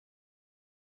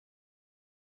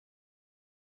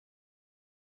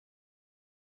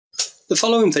The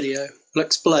following video will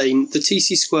explain the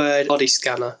TC2 body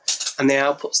scanner and the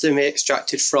outputs that may be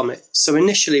extracted from it. So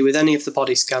initially with any of the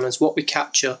body scanners, what we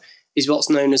capture is what's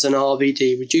known as an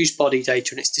RBD, reduced body data,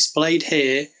 and it's displayed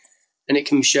here and it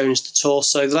can be shown as the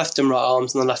torso, the left and right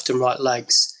arms and the left and right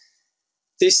legs.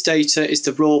 This data is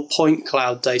the raw point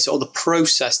cloud data, or the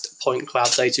processed point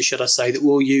cloud data should I say, that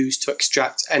we'll use to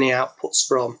extract any outputs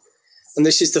from. And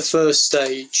this is the first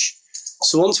stage.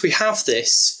 So once we have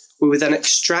this, we will then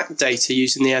extract data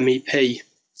using the MEP.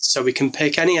 So we can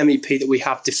pick any MEP that we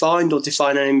have defined or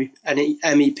define any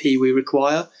MEP we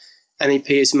require. MEP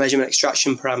is measurement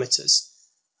extraction parameters.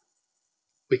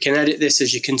 We can edit this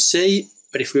as you can see,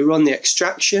 but if we run the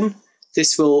extraction,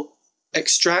 this will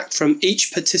extract from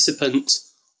each participant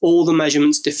all the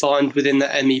measurements defined within the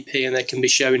MEP, and they can be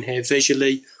shown here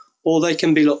visually, or they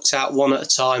can be looked at one at a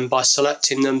time by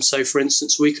selecting them. So for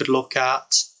instance, we could look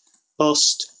at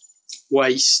bust,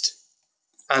 waist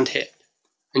and hip,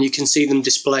 and you can see them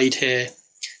displayed here.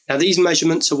 Now these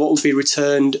measurements are what will be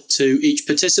returned to each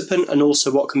participant and also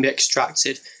what can be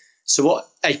extracted. So what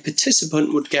a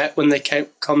participant would get when they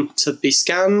come to be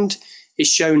scanned is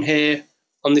shown here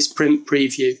on this print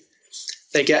preview.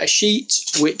 They get a sheet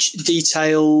which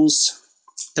details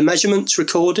the measurements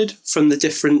recorded from the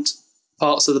different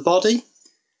parts of the body,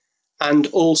 and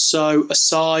also a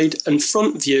side and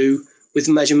front view with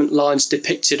measurement lines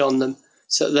depicted on them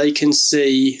so that they can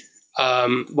see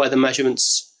where the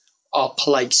measurements are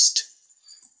placed.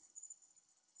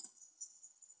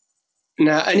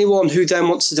 Now anyone who then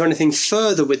wants to do anything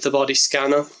further with the body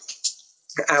scanner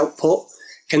output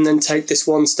can then take this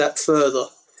one step further.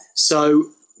 So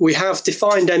we have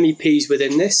defined MEPs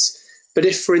within this, but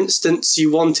if for instance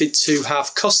you wanted to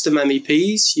have custom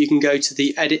MEPs, you can go to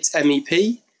the Edit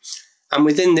MEP, and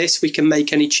within this we can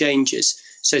make any changes.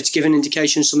 So to give an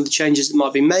indication of some of the changes that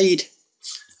might be made,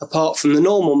 apart from the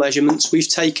normal measurements, we've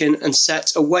taken and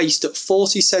set a waist at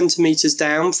 40 centimetres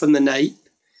down from the nape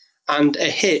and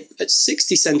a hip at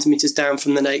 60 centimetres down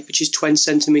from the nape, which is 20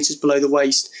 centimetres below the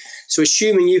waist. So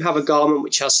assuming you have a garment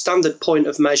which has standard point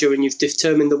of measure and you've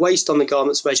determined the waist on the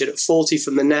garment's measured at 40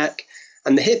 from the neck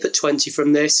and the hip at 20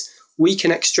 from this, we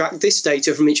can extract this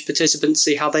data from each participant,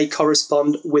 see how they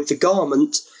correspond with the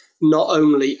garment, not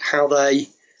only how they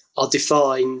are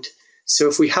defined. So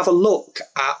if we have a look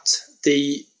at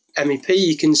the MEP,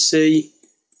 you can see,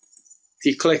 if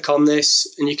you click on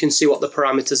this, and you can see what the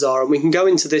parameters are, and we can go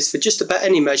into this for just about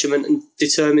any measurement and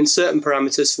determine certain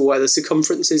parameters for where the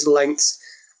circumferences, lengths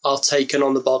are taken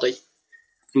on the body.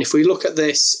 And if we look at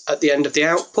this at the end of the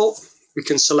output, we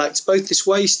can select both this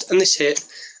waist and this hip,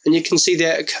 and you can see they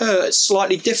occur at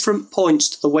slightly different points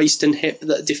to the waist and hip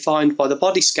that are defined by the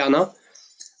body scanner,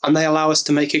 and they allow us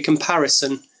to make a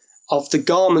comparison of the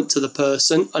garment to the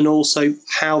person and also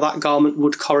how that garment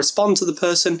would correspond to the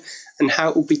person and how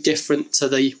it will be different to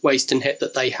the waist and hip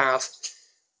that they have.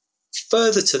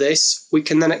 Further to this, we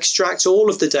can then extract all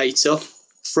of the data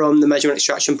from the measurement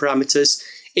extraction parameters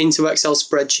into Excel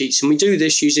spreadsheets, and we do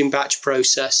this using batch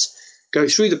process. Go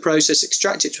through the process,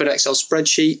 extract it to an Excel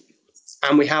spreadsheet,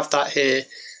 and we have that here.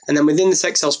 And then within this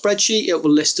Excel spreadsheet, it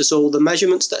will list us all the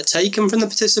measurements that are taken from the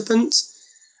participants,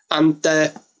 and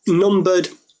they're numbered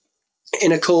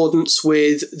in accordance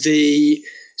with the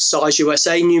size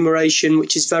USA numeration,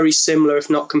 which is very similar, if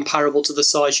not comparable, to the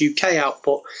size UK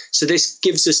output. So this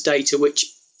gives us data which,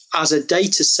 as a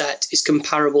data set, is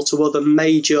comparable to other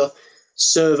major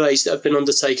surveys that have been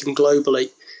undertaken globally.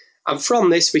 And from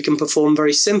this, we can perform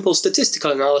very simple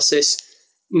statistical analysis,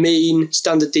 mean,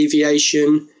 standard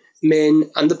deviation, min,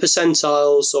 and the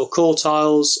percentiles or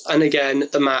quartiles, and again,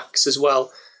 the max as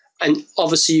well. And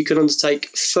obviously you can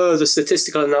undertake further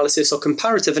statistical analysis or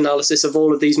comparative analysis of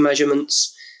all of these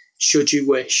measurements should you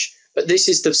wish. But this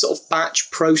is the sort of batch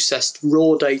processed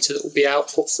raw data that will be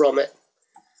output from it.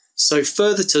 So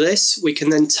further to this, we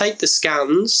can then take the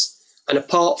scans, and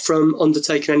apart from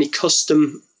undertaking any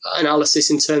custom analysis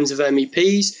in terms of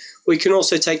MEPs, we can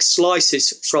also take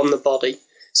slices from the body.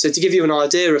 So to give you an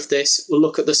idea of this, we'll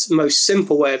look at the most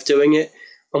simple way of doing it,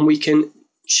 and we can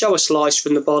show a slice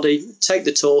from the body, take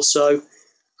the torso,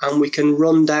 and we can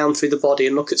run down through the body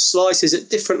and look at slices at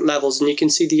different levels, and you can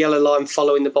see the yellow line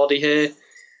following the body here.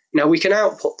 Now we can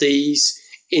output these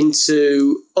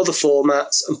into other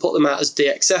formats and put them out as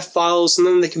DXF files, and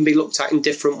then they can be looked at in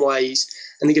different ways,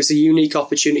 and it gives a unique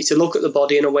opportunity to look at the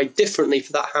body in a way differently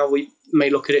for that how we may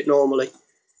look at it normally.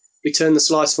 We turn the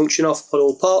slice function off, put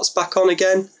all parts back on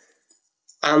again,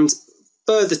 and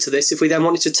further to this, if we then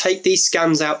wanted to take these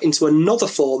scans out into another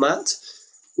format,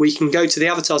 we can go to the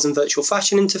avatars and virtual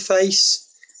fashion interface,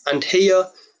 and here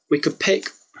we could pick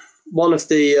one of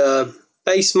the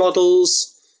base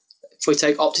models. If we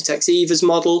take Optitex Eva's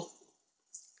model,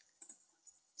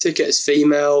 ticket as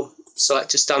female,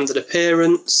 select a standard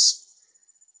appearance,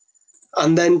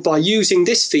 and then by using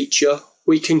this feature,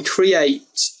 we can create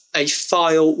a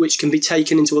file which can be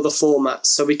taken into other formats.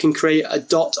 So we can create a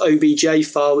 .obj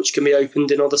file which can be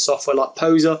opened in other software like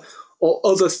Poser or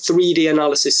other 3D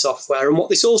analysis software. And what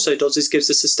this also does is gives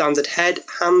us a standard head,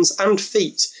 hands and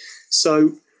feet.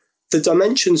 So the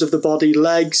dimensions of the body,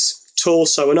 legs,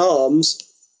 torso and arms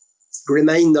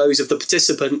remain those of the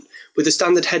participant. With the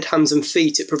standard head, hands and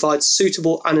feet, it provides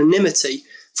suitable anonymity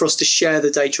for us to share the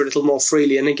data a little more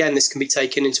freely. And again, this can be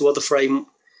taken into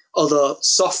other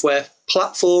software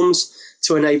platforms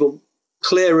to enable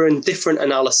clearer and different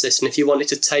analysis. And if you wanted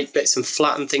to take bits and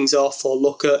flatten things off or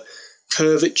look at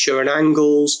curvature and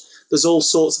angles, there's all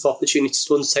sorts of opportunities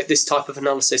to undertake this type of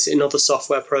analysis in other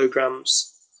software programs.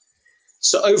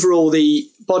 So overall,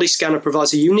 the body scanner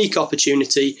provides a unique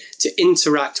opportunity to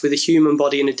interact with the human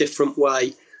body in a different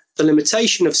way. The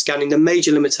limitation of scanning, the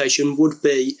major limitation, would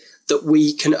be that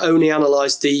we can only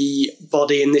analyse the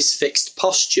body in this fixed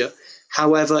posture.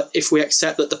 However, if we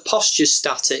accept that the posture is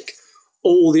static,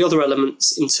 all the other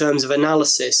elements in terms of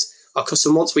analysis are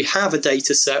custom. Once we have a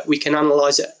data set, we can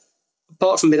analyse it.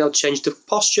 Apart from being able to change the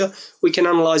posture, we can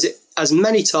analyse it as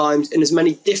many times in as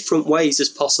many different ways as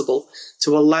possible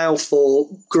to allow for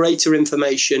greater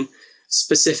information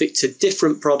specific to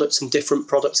different products and different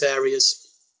product areas.